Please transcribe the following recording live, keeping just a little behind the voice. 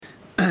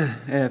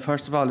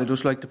First of all, I'd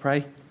just like to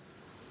pray.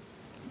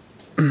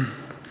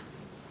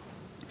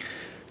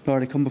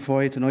 Lord, I come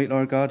before you tonight,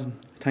 Lord God, and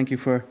thank you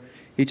for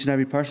each and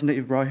every person that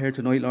you've brought here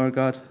tonight, Lord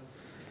God.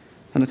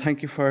 And I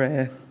thank you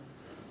for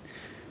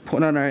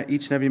putting on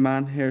each and every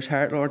man here's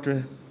heart, Lord,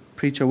 to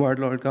preach your word,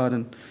 Lord God.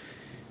 And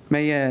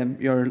may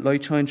your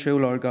light shine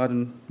through, Lord God,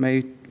 and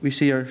may we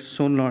see your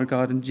Son, Lord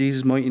God, in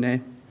Jesus' mighty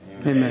name.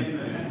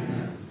 Amen.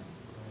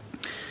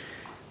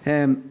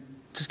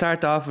 To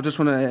start off, I just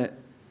want to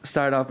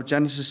start off with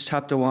Genesis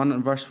chapter 1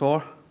 and verse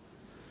 4.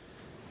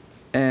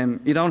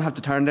 You don't have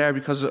to turn there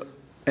because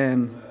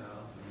in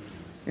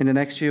the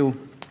next few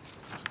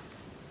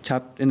I'll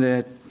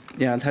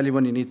tell you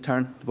when you need to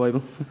turn the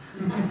Bible.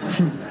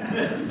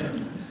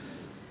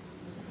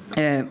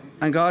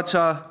 And God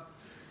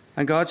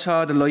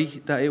saw the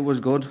light that it was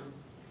good,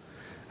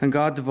 and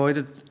God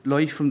divided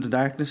light from the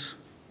darkness.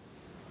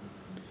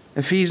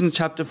 Ephesians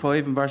chapter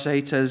 5 and verse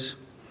 8 says,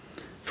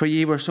 "For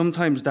ye were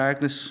sometimes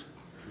darkness,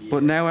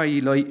 but now are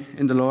ye light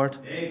in the Lord.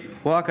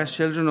 Walk as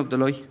children of the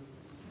light."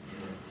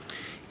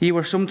 Ye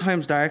were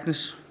sometimes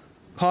darkness.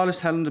 Paul is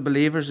telling the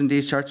believers in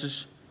these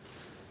churches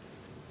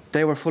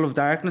they were full of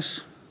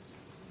darkness.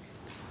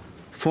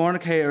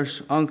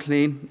 Fornicators,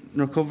 unclean,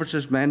 nor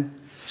covetous men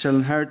shall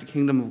inherit the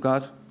kingdom of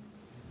God.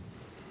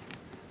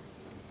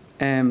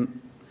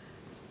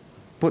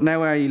 But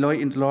now are ye light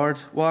in the Lord.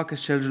 Walk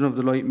as children of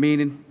the light,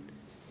 meaning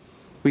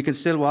we can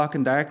still walk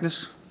in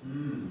darkness,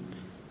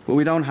 but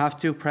we don't have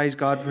to. Praise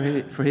God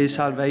for his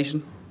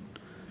salvation.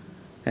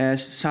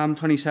 Psalm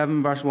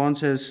 27 verse 1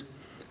 says,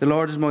 "The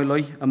Lord is my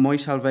light and my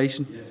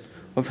salvation. Yes.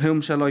 Of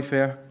whom shall I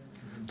fear?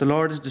 The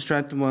Lord is the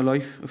strength of my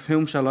life. Of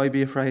whom shall I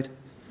be afraid?"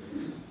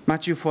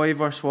 Matthew 5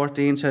 verse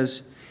 14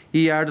 says,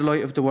 "Ye are the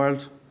light of the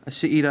world. A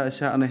city that is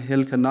set on a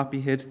hill cannot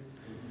be hid."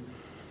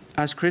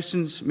 As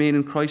Christians,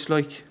 meaning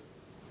Christ-like,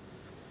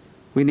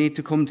 we need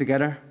to come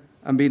together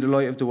and be the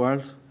light of the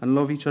world and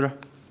love each other.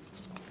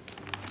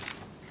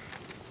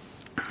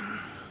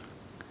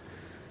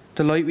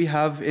 The light we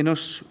have in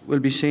us will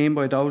be seen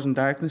by those in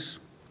darkness.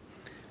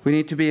 We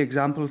need to be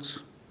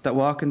examples that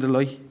walk in the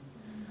light.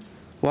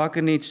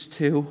 Walking needs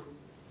to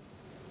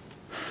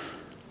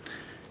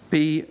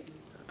be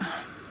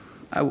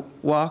a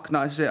walk,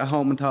 not to sit at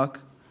home and talk.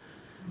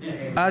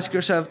 Ask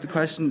yourself the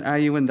question, are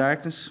you in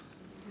darkness?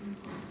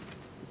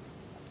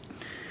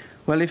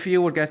 Well, if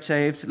you would get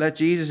saved, let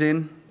Jesus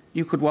in,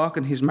 you could walk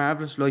in his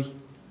marvellous light.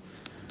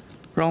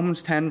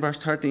 Romans 10 verse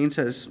 13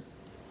 says,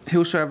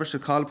 "Whosoever shall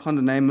call upon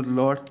the name of the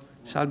Lord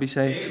shall be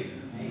saved."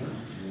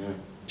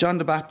 John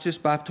the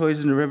Baptist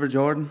baptized in the river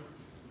Jordan.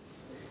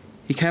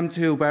 He came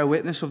to bear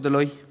witness of the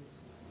light.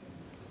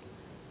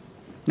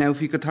 Now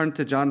if you could turn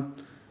to John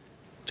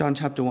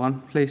chapter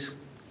 1, please.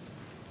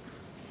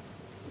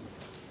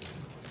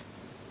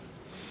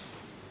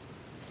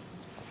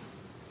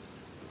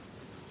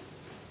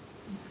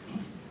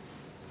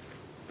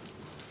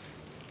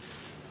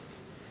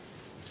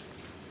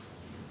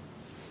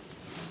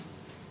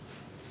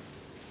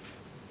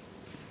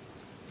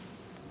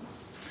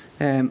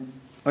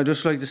 I'd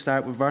just like to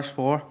start with verse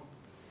 4.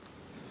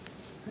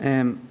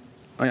 I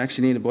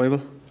actually need a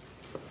Bible.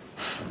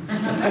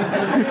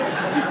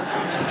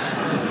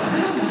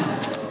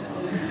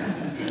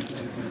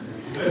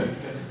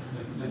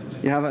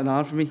 You have it in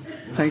all for me?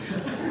 Thanks.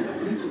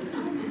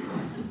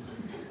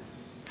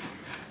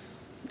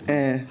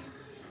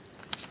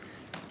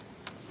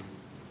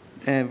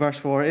 Verse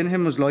 4, "In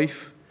him was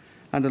life,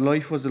 and the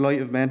life was the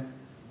light of men."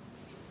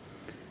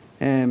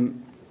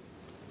 In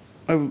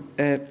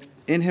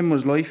him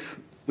was life.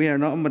 We are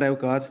nothing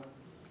without God.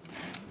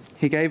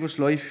 He gave us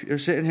life. You're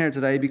sitting here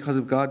today because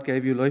of God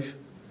gave you life,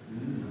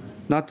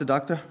 not the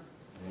doctor.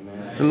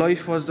 Amen. The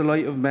life was the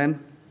light of men.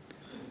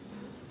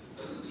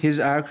 He's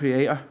our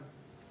creator.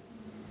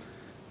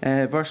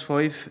 Verse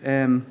 5,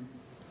 "And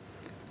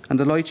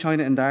the light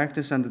shineth in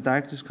darkness, and the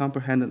darkness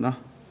comprehended not."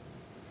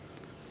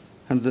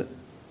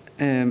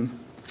 And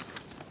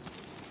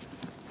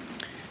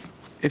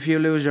if you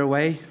lose your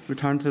way,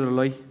 return to the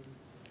light.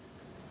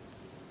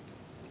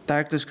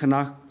 Darkness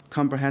cannot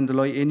comprehend the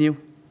light in you.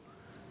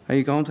 Are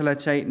you going to let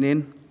Satan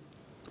in,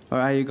 or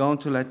are you going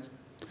to let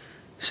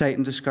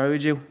Satan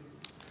discourage you?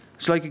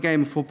 It's like a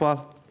game of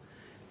football,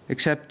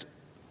 except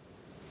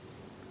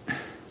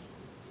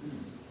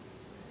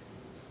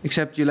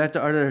you let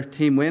the other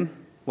team win.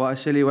 What a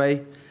silly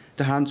way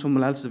to hand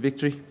someone else the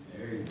victory.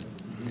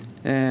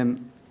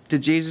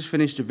 Did Jesus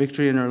finish the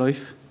victory in our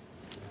life?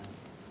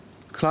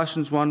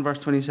 Colossians 1 verse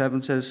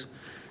 27 says,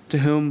 "To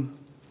whom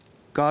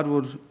God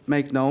would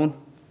make known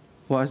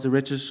what is the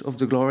riches of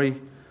the glory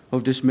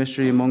of this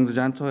mystery among the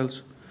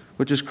Gentiles,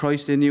 which is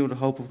Christ in you, the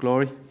hope of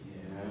glory."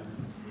 Yeah.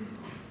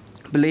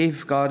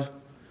 Believe God,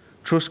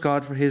 trust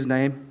God for his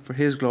name, for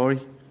his glory,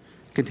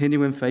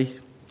 continue in faith.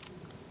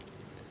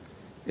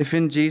 If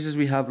in Jesus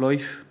we have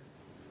life,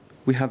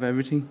 we have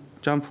everything.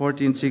 John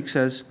 14:6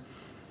 says,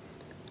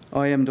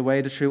 "I am the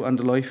way, the truth, and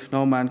the life.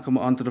 No man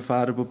cometh unto the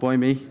Father but by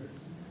me."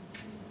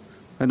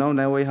 I know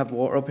now I have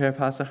water up here,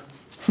 Pastor.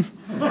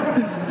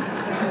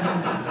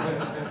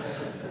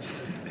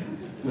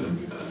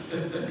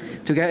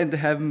 To get into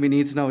heaven, we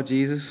need to know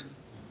Jesus.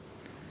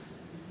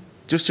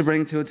 Just to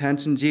bring to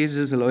attention, Jesus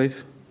is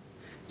alive.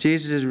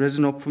 Jesus is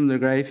risen up from the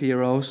grave. He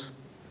arose.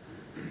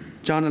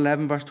 John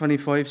 11, verse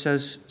 25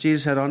 says,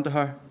 Jesus said unto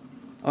her,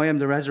 I am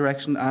the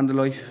resurrection and the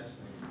life.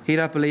 He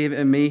that believeth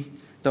in me,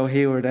 though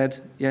he were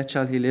dead, yet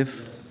shall he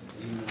live.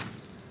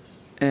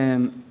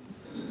 The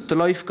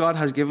life God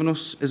has given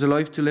us is a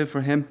life to live for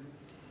him.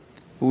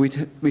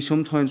 But we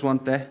sometimes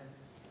want death.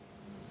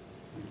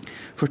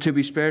 For to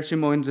be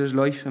spiritually minded is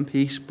life and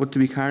peace, but to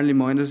be carnally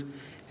minded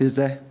is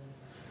death.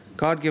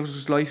 God gives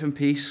us life and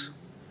peace.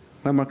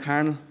 When we're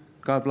carnal,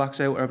 God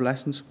blocks out our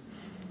blessings,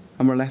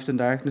 and we're left in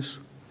darkness.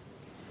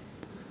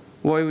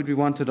 Why would we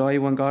want to die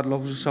when God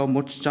loves us so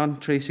much? John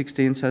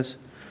 3:16 says,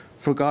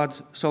 For God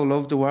so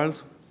loved the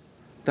world,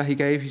 that he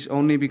gave his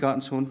only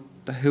begotten Son,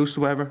 that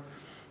whosoever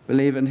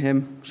believe in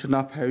him should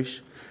not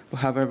perish,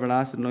 but have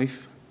everlasting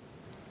life.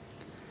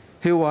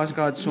 Who was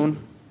God's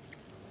Son?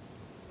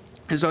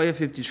 Isaiah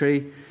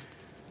 53,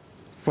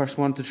 verse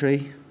 1 to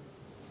 3.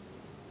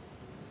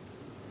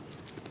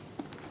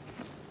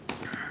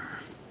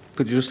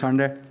 Could you just turn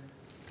there,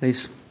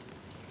 please?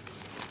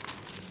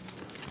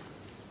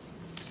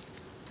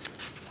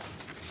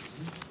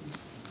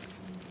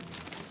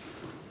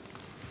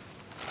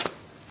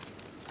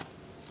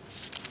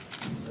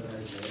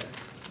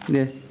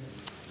 Yeah.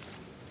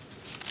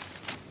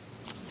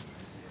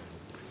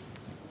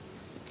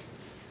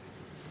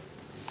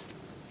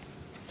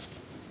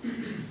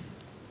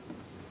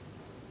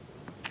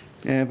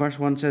 Verse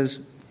 1 says,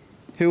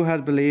 Who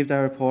had believed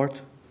our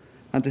report,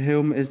 and to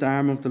whom is the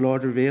arm of the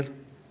Lord revealed?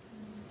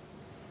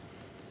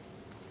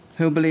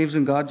 Who believes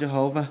in God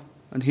Jehovah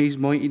and his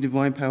mighty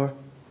divine power?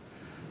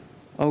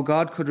 Oh,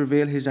 God could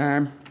reveal his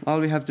arm. All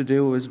we have to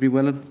do is be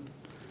willing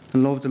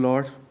and love the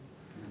Lord.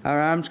 Our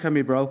arms can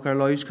be broken, our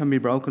lives can be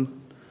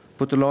broken,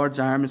 but the Lord's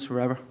arm is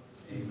forever.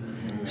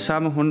 Amen.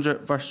 Psalm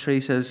 100 verse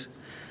 3 says,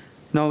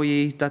 Know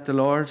ye that the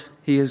Lord,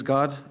 he is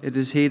God, it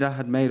is he that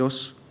hath made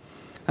us,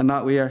 and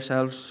not we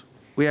ourselves.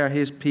 We are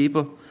his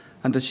people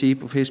and the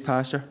sheep of his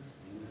pasture.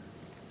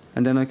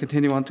 And then I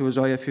continue on to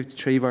Isaiah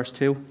 53 verse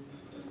 2.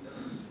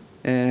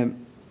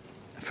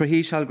 For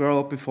he shall grow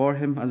up before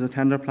him as a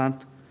tender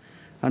plant,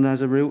 and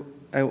as a root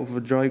out of a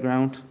dry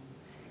ground.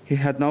 He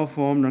had no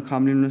form nor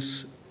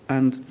comeliness,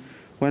 and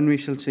when we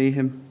shall see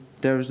him,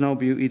 there is no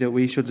beauty that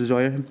we should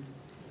desire him.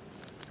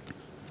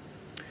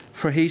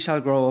 For he shall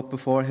grow up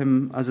before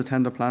him as a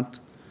tender plant,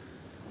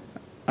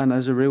 and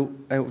as a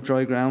root out of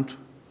dry ground.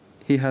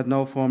 He had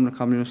no form nor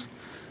comeliness.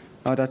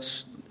 Oh,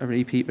 that's a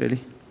repeat,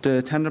 really.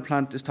 The tender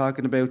plant is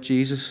talking about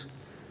Jesus,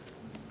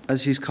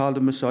 as he's called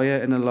the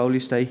Messiah in a lowly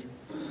state.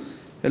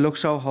 It looks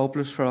so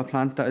hopeless for a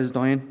plant that is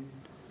dying,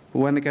 but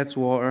when it gets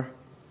water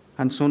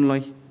and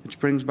sunlight, it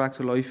springs back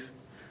to life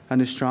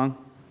and is strong,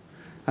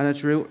 and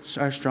its roots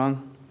are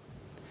strong.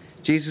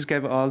 Jesus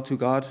gave it all to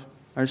God.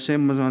 Our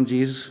sin was on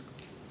Jesus.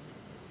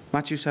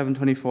 Matthew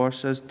 7:24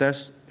 says,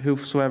 There's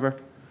whosoever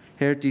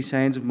heareth these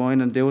sayings of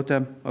mine and doeth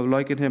them, I will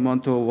liken him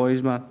unto a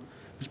wise man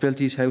who built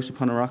his house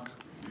upon a rock.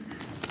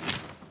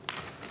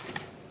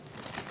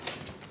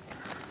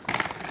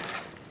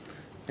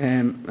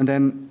 And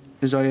then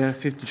Isaiah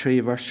 53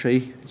 verse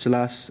 3, it's the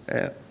last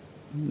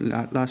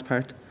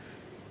part.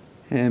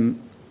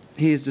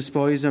 He is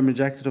despised and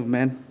rejected of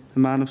men, a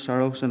man of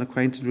sorrows and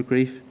acquainted with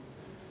grief.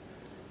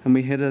 And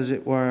we hid as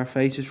it were our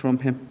faces from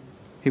him.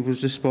 He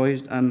was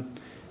despised and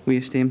we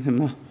esteemed him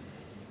not.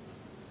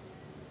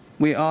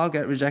 We all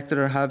get rejected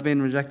or have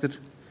been rejected.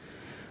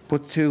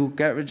 But to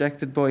get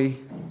rejected by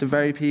the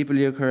very people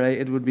you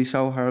created would be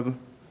so horrible.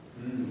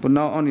 But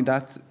not only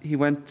that, he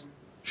went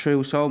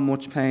through so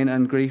much pain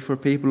and grief for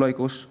people like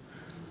us.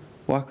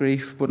 What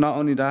grief. But not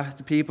only that,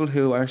 the people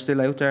who are still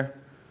out there,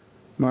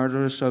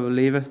 murderers, so I will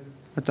leave it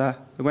at that.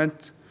 I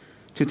went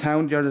to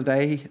town the other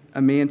day,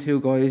 and me and two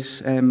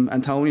guys,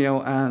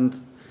 Antonio and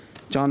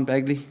John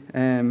Begley,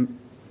 and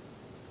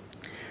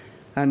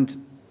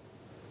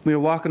we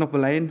were walking up a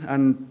lane,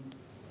 and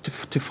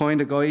to find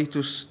a guy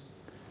just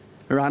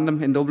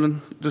random in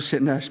Dublin, just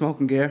sitting there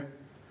smoking gear.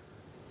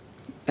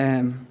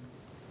 It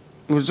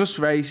was just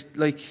very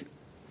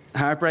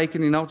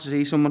heartbreaking, to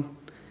see someone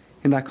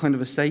in that kind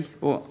of a state.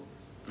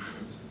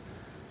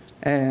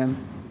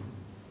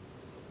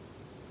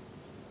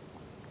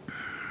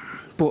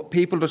 But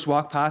people just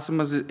walked past him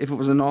as if it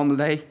was a normal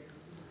day.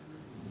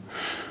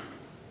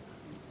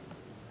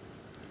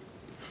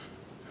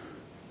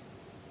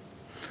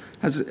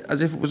 As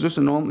if it was just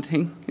a normal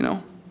thing,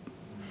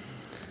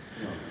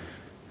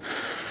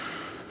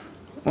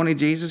 Only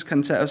Jesus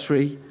can set us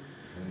free.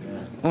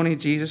 Only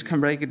Jesus can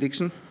break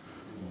addiction.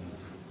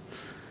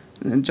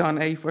 And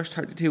John 8 verse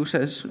 32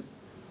 says,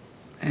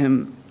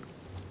 I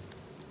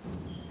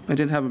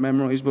didn't have it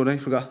memorised, but I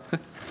forgot.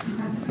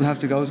 I'll have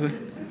to go to it.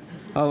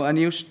 Oh, and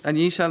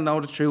ye shall know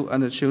the truth,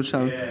 and the truth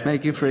shall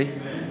make you free.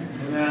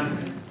 Amen.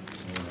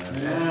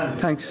 Amen.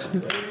 Thanks.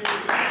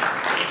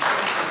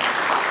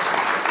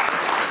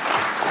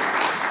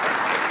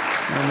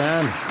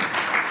 Amen.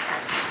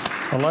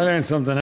 Well, I learned something